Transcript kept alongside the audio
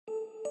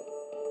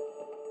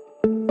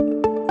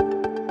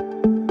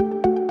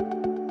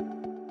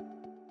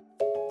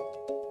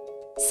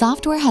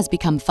Software has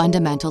become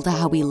fundamental to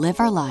how we live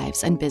our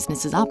lives and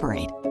businesses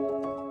operate.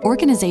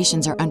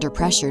 Organizations are under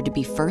pressure to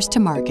be first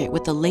to market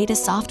with the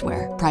latest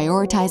software,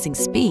 prioritizing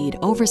speed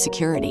over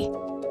security.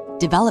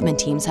 Development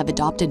teams have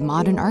adopted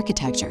modern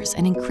architectures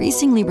and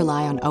increasingly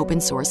rely on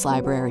open source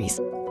libraries.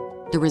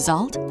 The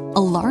result? A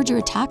larger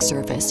attack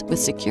surface with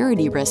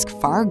security risk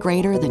far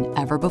greater than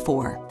ever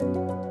before.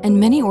 And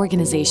many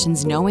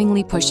organizations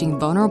knowingly pushing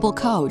vulnerable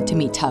code to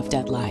meet tough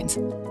deadlines.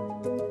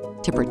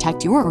 To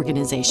protect your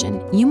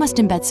organization, you must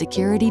embed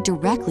security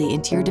directly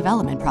into your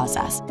development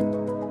process.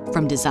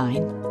 From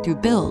design, through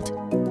build,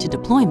 to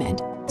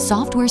deployment,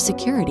 software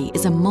security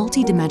is a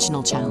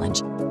multi-dimensional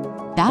challenge.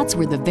 That's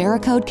where the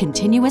Veracode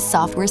Continuous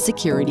Software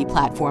Security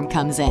Platform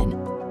comes in.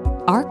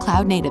 Our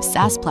cloud-native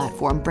SaaS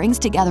platform brings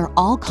together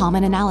all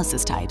common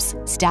analysis types,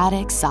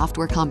 static,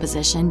 software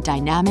composition,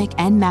 dynamic,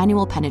 and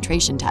manual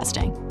penetration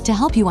testing to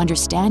help you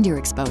understand your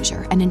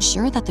exposure and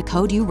ensure that the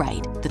code you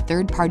write, the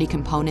third-party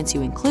components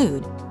you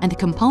include, and the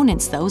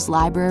components those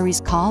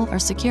libraries call are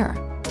secure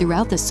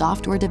throughout the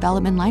software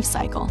development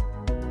lifecycle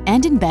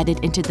and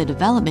embedded into the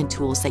development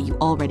tools that you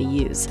already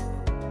use.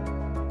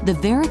 The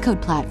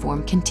Veracode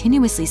platform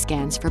continuously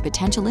scans for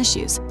potential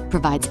issues,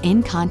 provides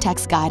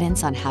in-context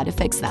guidance on how to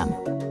fix them,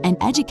 and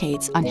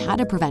educates on how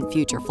to prevent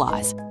future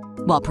flaws,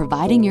 while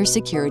providing your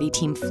security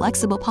team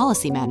flexible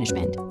policy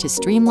management to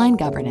streamline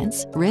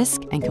governance,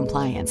 risk, and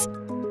compliance.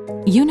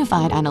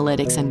 Unified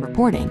analytics and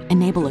reporting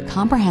enable a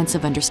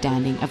comprehensive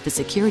understanding of the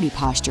security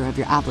posture of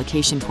your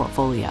application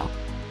portfolio.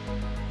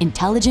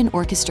 Intelligent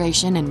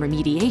orchestration and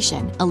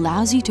remediation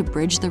allows you to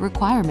bridge the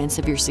requirements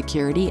of your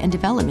security and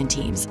development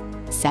teams,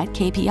 set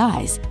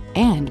KPIs,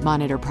 and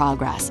monitor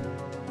progress.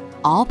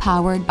 All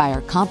powered by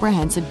our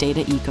comprehensive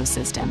data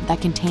ecosystem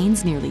that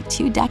contains nearly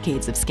 2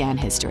 decades of scan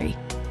history.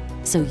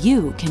 So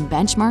you can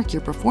benchmark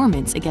your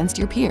performance against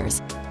your peers,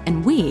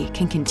 and we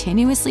can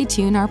continuously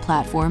tune our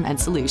platform and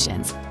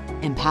solutions,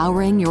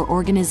 empowering your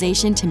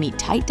organization to meet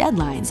tight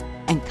deadlines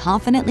and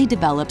confidently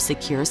develop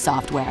secure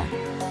software.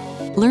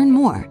 Learn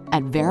more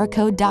at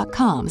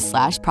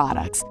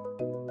veracode.com/products.